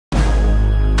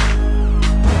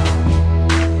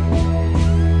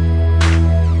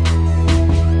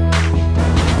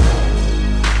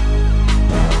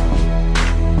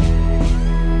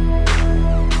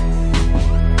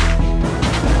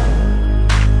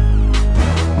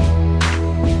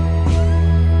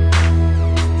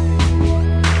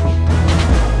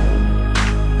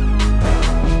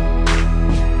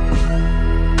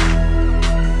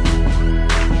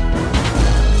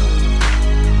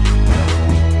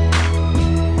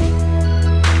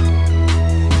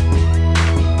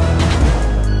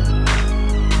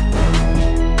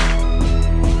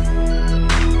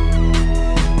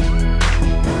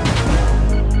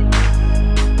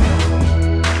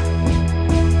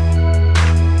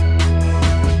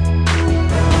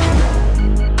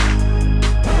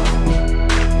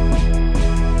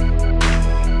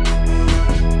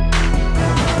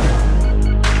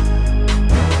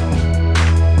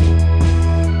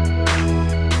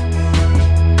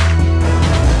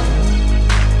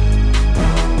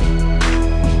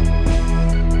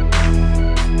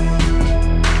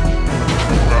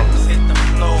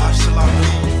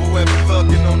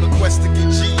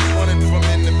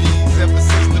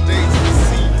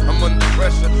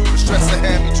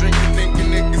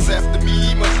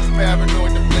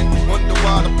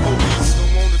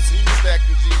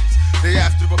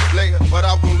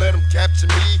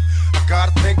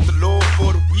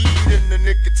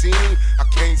nicotine. I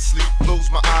can't sleep, close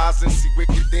my eyes and see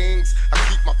wicked things. I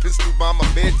keep my pistol by my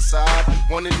bedside,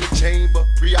 one in the chamber,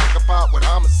 preoccupied with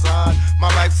homicide.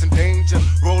 My life's in danger,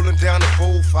 rolling down the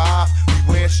 4-5.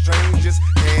 Beware strangers,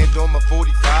 hand on my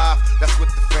 45. That's what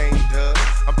the fame does.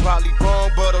 I'm probably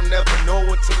wrong, but I'll never know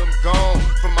until I'm gone.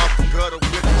 From out the gutter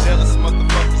with the jealous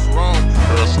motherfuckers wrong.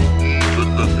 That's the need,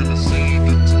 let that Hennessy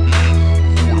get to me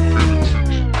for the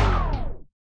penitentiary.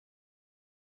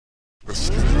 Let's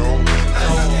get it on.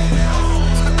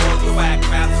 All your whack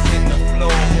rappers in the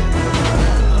floor,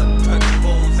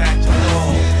 untouchables at your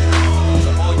door. So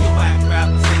all your whack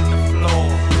rappers in the floor.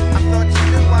 I thought you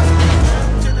knew I stay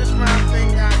true to this round thing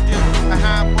I do. A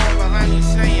high ball of honey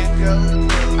saying go.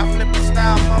 I flip the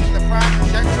style from the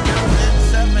project that you built in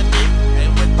 70.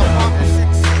 And with the Marker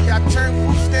 6C, I turn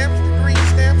food stamps to green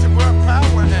stamps and brought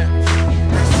power amps.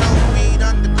 They sold weed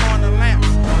under corner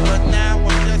lamps, but now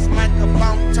I'm just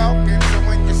microphone talking. So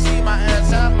when you see my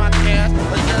ass out my cast,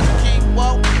 but just keep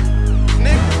walking.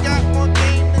 Niggas got more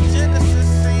game than Genesis.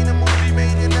 Seen a movie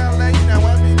made in LA, now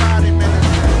everybody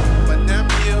minister. But them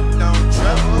youth don't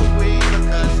trouble we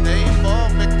because they fall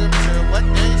victim to what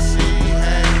they see.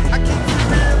 Hey, I keep it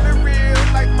real and real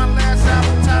like my last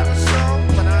album title song.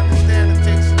 But I understand it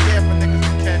takes some care for niggas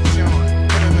to catch on.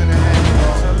 Put them in the head,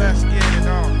 so let's get it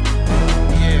on.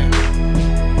 Yeah.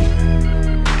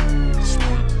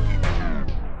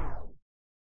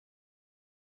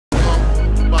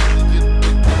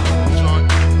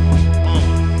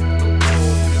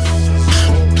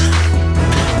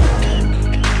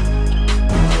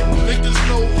 Niggas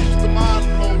know who's the mind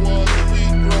blower, the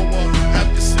weed grower. Have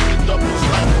you seen doubles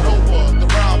like Noah, the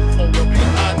rhyme forward,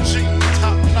 B.I.G.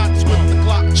 Top notch with the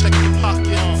Glock, check your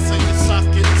pockets, say your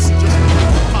sockets. Just the way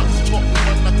the pops talk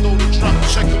when I throw the drop,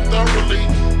 check them thoroughly.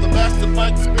 The bastard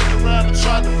might spin around and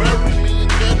try to bury me,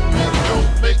 and dead men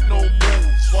don't make no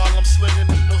moves. While I'm slinging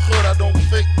in the hood, I don't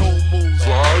fake no moves.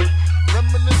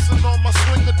 Reminiscing on my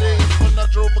swinger days when I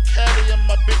drove a caddy and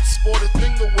my bitch sported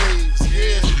finger waves.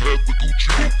 Yeah, she had the Gucci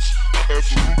boots, I had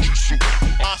the Gucci suit.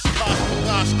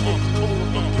 Gosh, Coca-Cola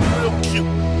looking real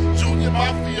cute. Junior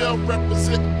Mafia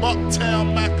represent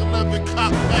Bucktown, Mac 11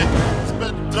 cock back. It's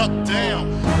better duck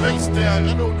down, face down.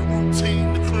 You know the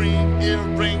routine, the cream,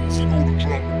 earrings. You know the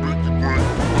drum, Biggie bring.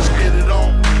 Let's get it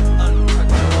on.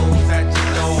 Untouchables at your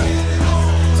door.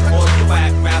 All your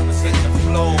whack rappers hit the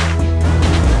floor.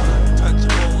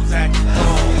 Untouchables at your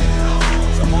door.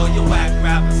 So all your whack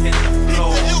rappers hit the floor.